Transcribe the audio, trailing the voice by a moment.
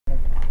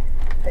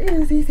Hey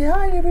Tootsie, say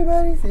hi to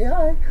everybody, say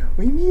hi.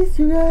 We miss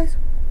you guys.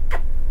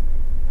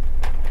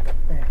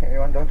 Here, you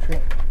want a dog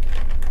treat?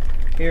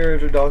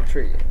 Here's a dog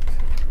treat.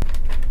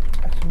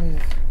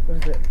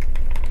 What is it?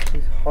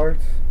 These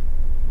hearts,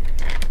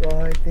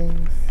 fly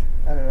things.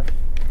 I don't know.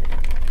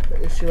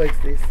 But she likes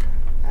these.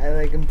 I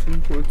like them too,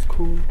 so it's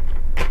cool.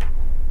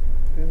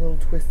 These little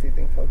twisty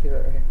things. How cute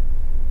are they? Okay.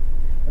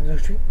 Want a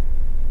dog treat?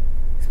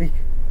 Speak.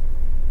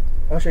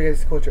 I'll show you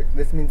guys this cool trick.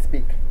 This means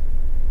speak.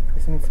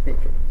 This means speak.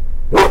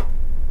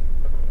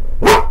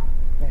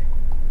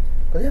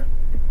 But yeah.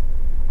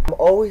 I'm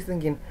always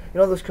thinking, you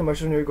know those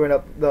commercials when you're growing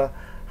up,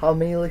 how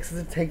many licks does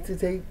it take to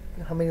get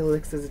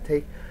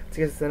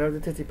to the center of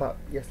the Tootsie Pop?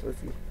 Yes,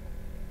 Lucy.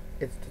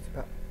 It's Tootsie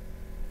Pop.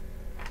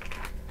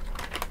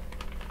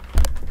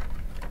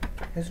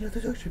 Here's another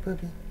dog treat,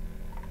 puppy.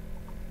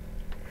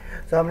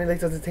 So how many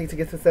licks does it take to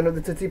get to the center of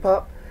the Tootsie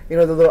Pop? You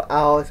know the little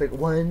owl, it's like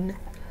 1,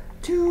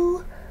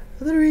 2,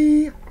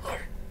 3. It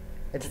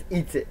just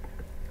eats it.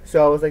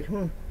 So I was like,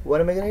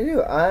 what am I gonna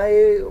do?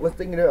 I was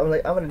thinking, I'm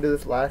like, I'm gonna do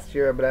this last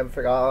year, but I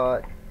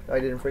forgot. I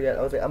didn't forget.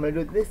 I was like, I'm gonna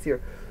do it this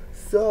year.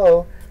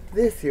 So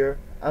this year,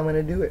 I'm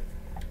gonna do it.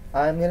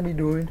 I'm gonna be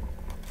doing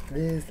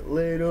this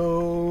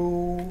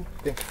little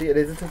thing. See, it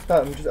is a Tootsie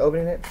Pop. I'm just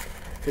opening it.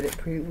 Did it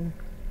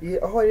yeah.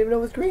 Oh, I didn't even know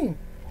it was green.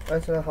 I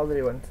just know the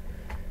holiday ones.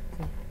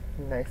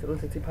 Nice little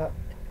Tootsie Pop.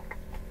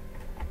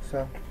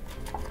 So,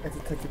 it's a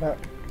Tootsie Pop.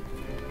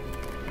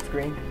 It's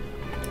green.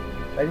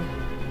 Ready?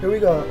 Here we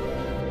go.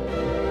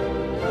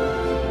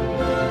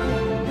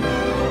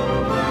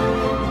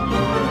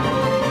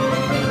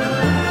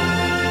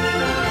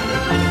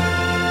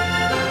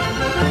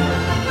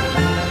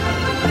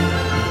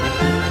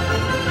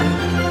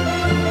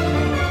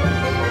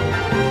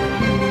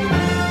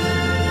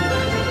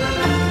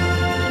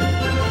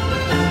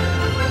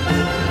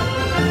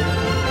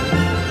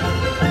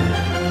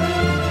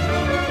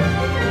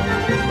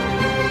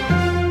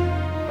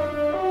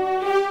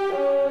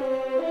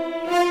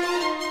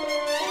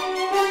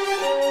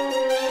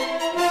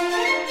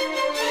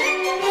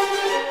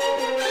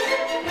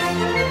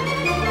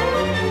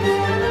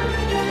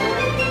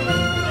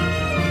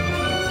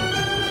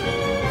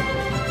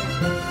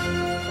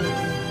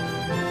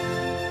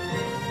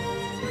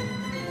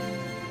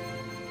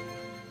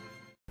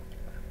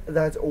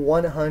 That's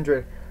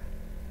 100.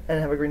 And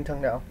I have a green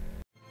tongue now.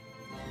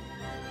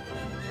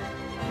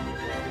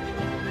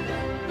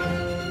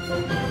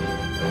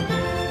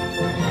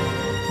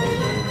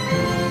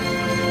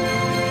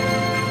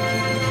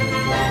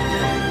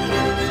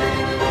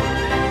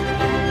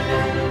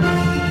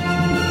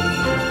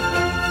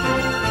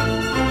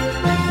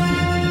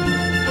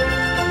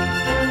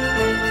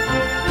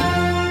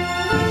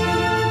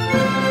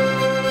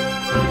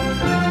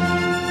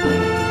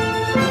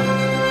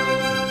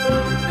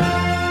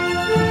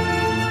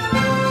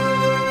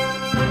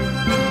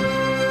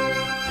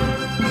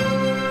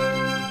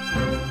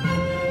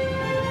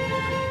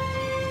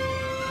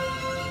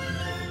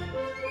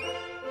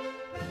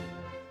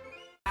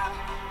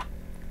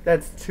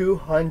 That's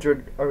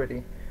 200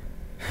 already.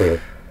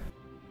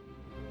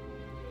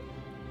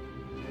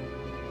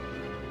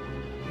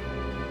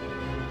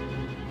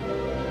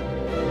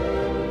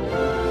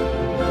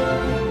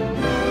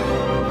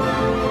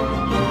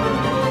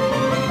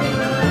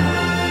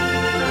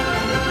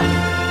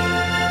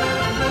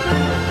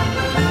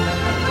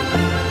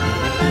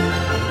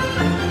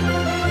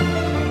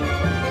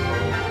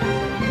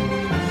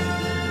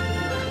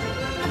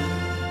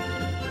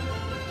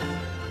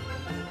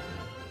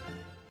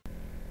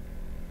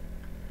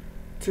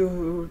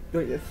 To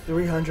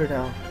 300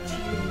 now. Jeez.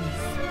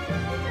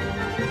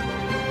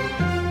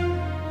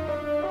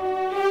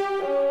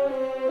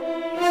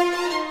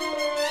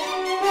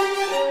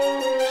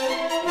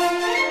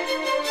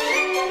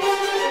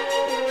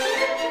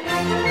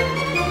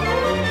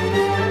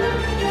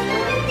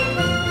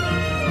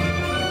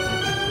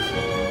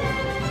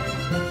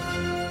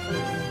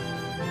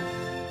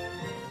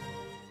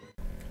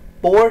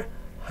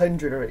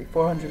 $400 already.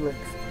 400 licks.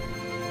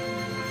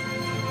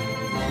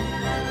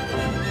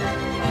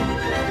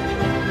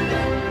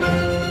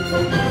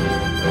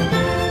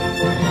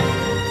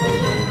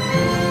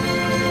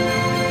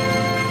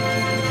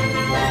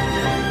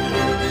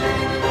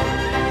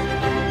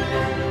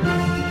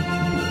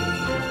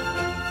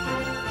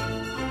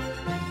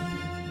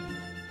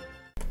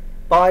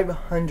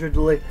 $500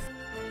 licks.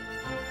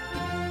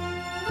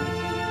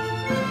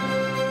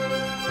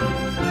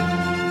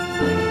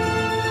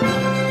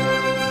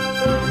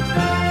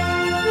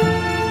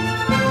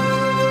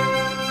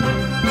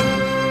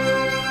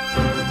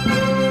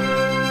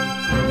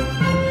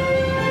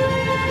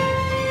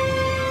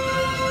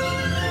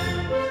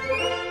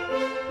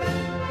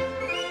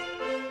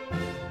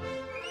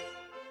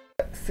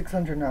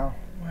 $600 now.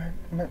 What?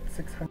 I'm at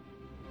 600.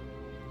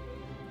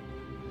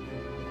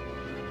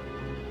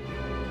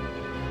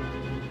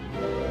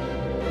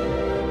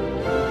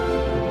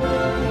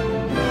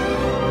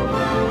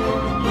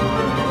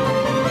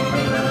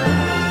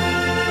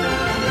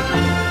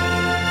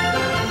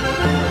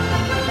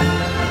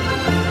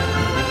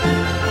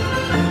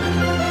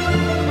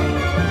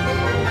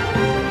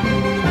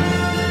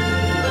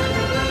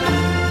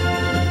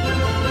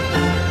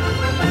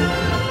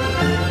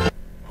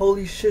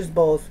 shiz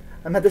balls.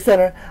 I'm at the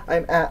center.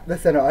 I'm at the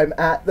center. I'm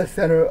at the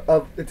center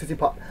of the Tootsie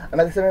Pop. I'm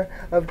at the center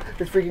of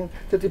this freaking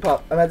Tootsie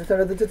Pop. I'm at the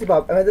center of the Tootsie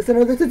Pop. I'm at the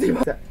center of the Tootsie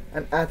Pop.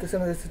 I'm at the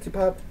center of the Tootsie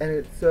Pop, and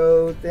it's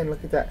so thin.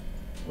 Look at that.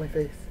 My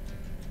face.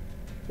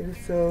 It is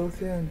so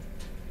thin.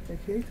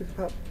 Okay, Tootsie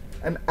Pop.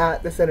 I'm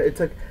at the center. It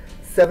took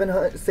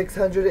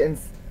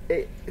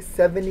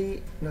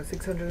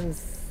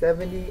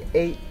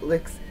 678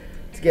 licks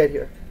to get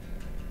here.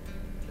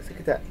 Let's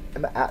look at that.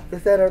 I'm at the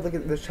center. Look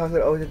at this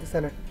chocolate always at the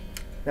center.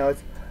 Now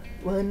it's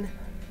 1,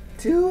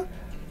 2,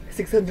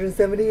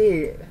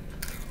 678.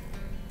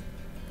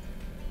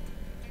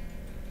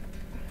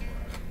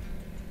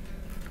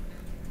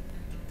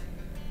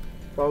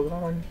 It's all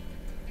gone.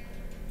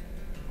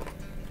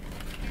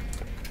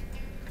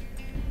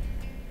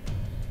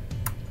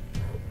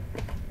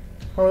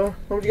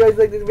 Hope you guys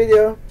like this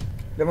video.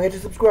 Don't forget to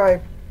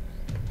subscribe.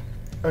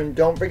 And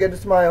don't forget to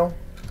smile.